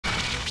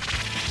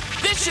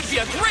This should be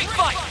a great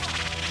fight!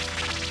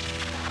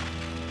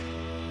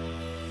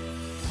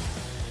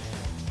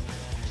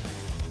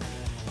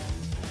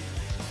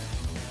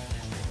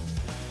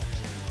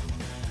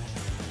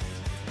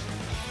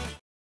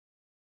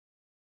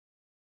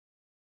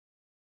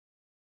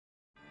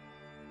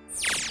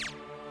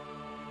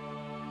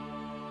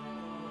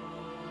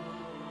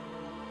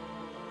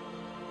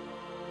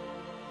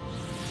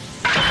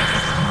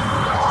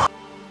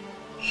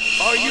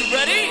 Are you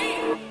ready?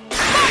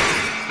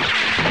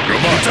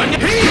 Come on. Done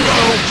yet? Here you go.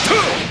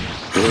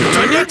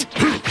 Done yet?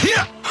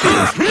 Here.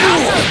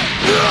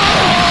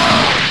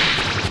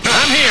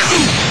 I'm here.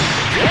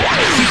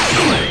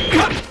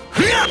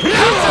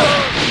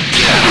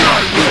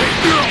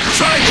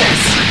 Try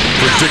this.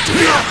 Predicted.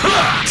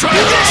 Try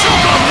this.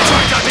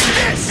 Try dodging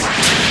this.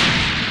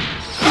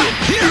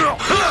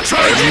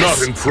 Try this. I'm not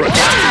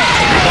impressed.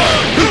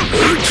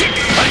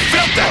 I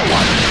felt that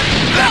one.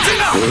 That's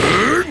enough.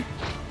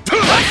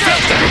 I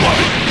felt that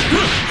one!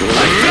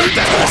 I felt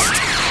that one!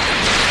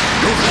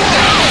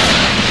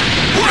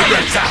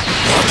 Let's out!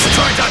 Let's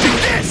try dodging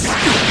this!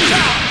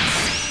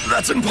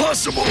 That's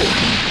impossible!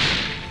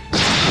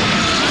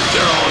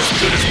 They're all as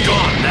good as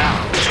gone now.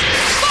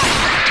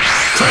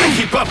 Try to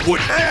keep up,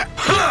 Wood.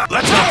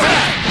 Let's go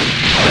back!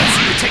 Let's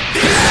see you take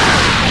this!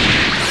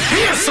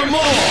 Here's some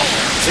more!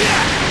 This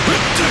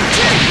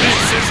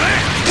is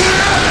it!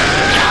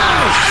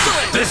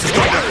 This is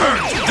going to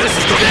hurt! This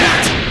is going to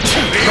hurt!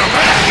 Go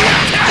back!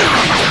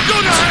 Go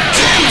to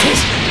hell!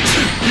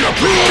 You're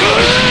brutal!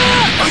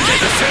 Okay,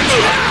 the sense.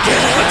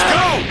 Let's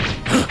go!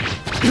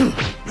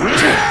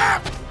 What?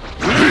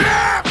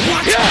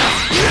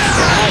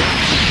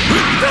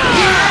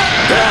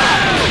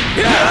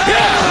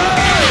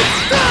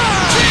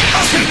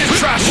 I'll clean this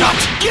trash up!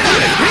 Here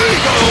you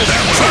go!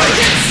 Try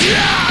this!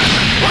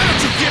 Why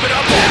don't you give it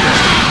up?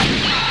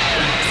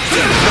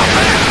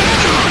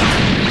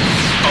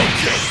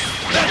 Okay,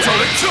 that's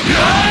all it took!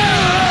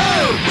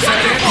 Is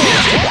that it?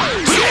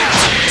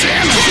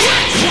 Damn it!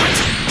 What?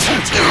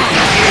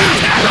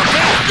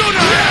 Go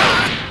to hell!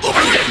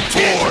 I'm getting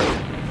bored!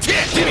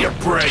 Give me a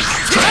break!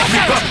 Try to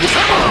keep up!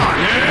 Come on!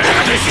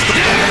 This is the...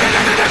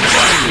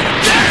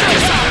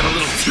 Guess I had a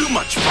little too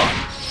much fun.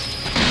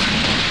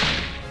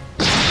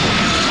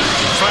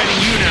 I'm fighting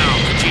you now,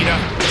 Vegeta.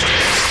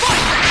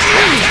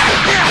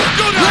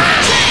 Go to hell!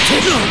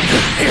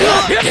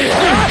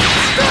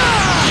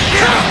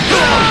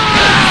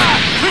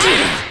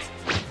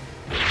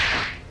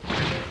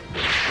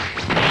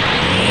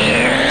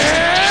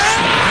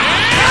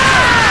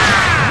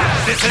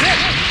 This is it!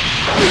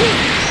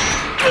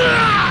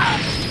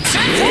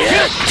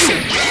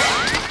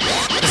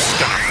 This is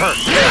gonna hurt.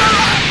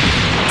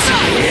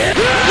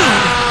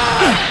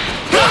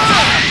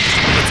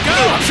 Let's go!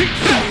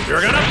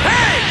 You're gonna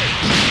pay!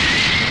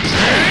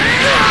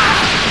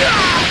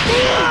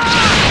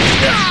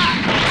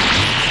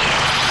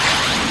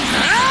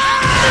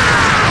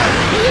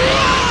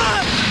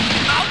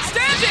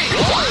 Outstanding!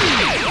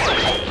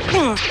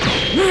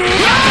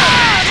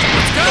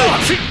 Let's go!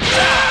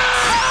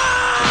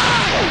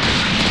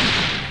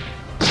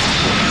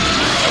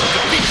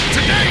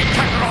 Today,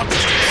 Kakarot!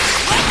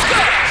 Let's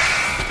go!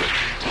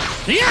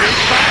 Yeah!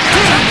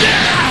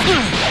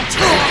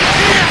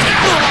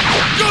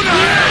 Go to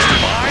hell!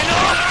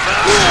 Final!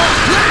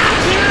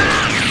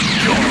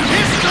 Your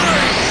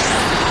history!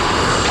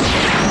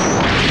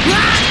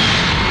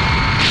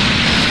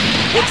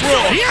 What's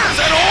wrong? Is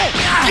that all?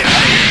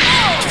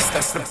 Guess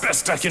that's the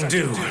best I can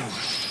do.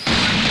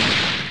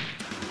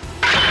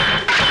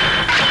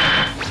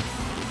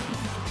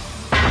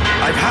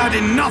 I've had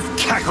enough,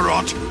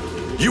 Kakarot!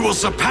 You will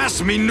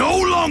surpass me no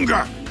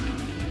longer!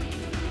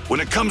 When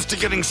it comes to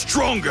getting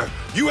stronger,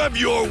 you have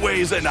your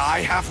ways and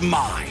I have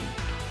mine.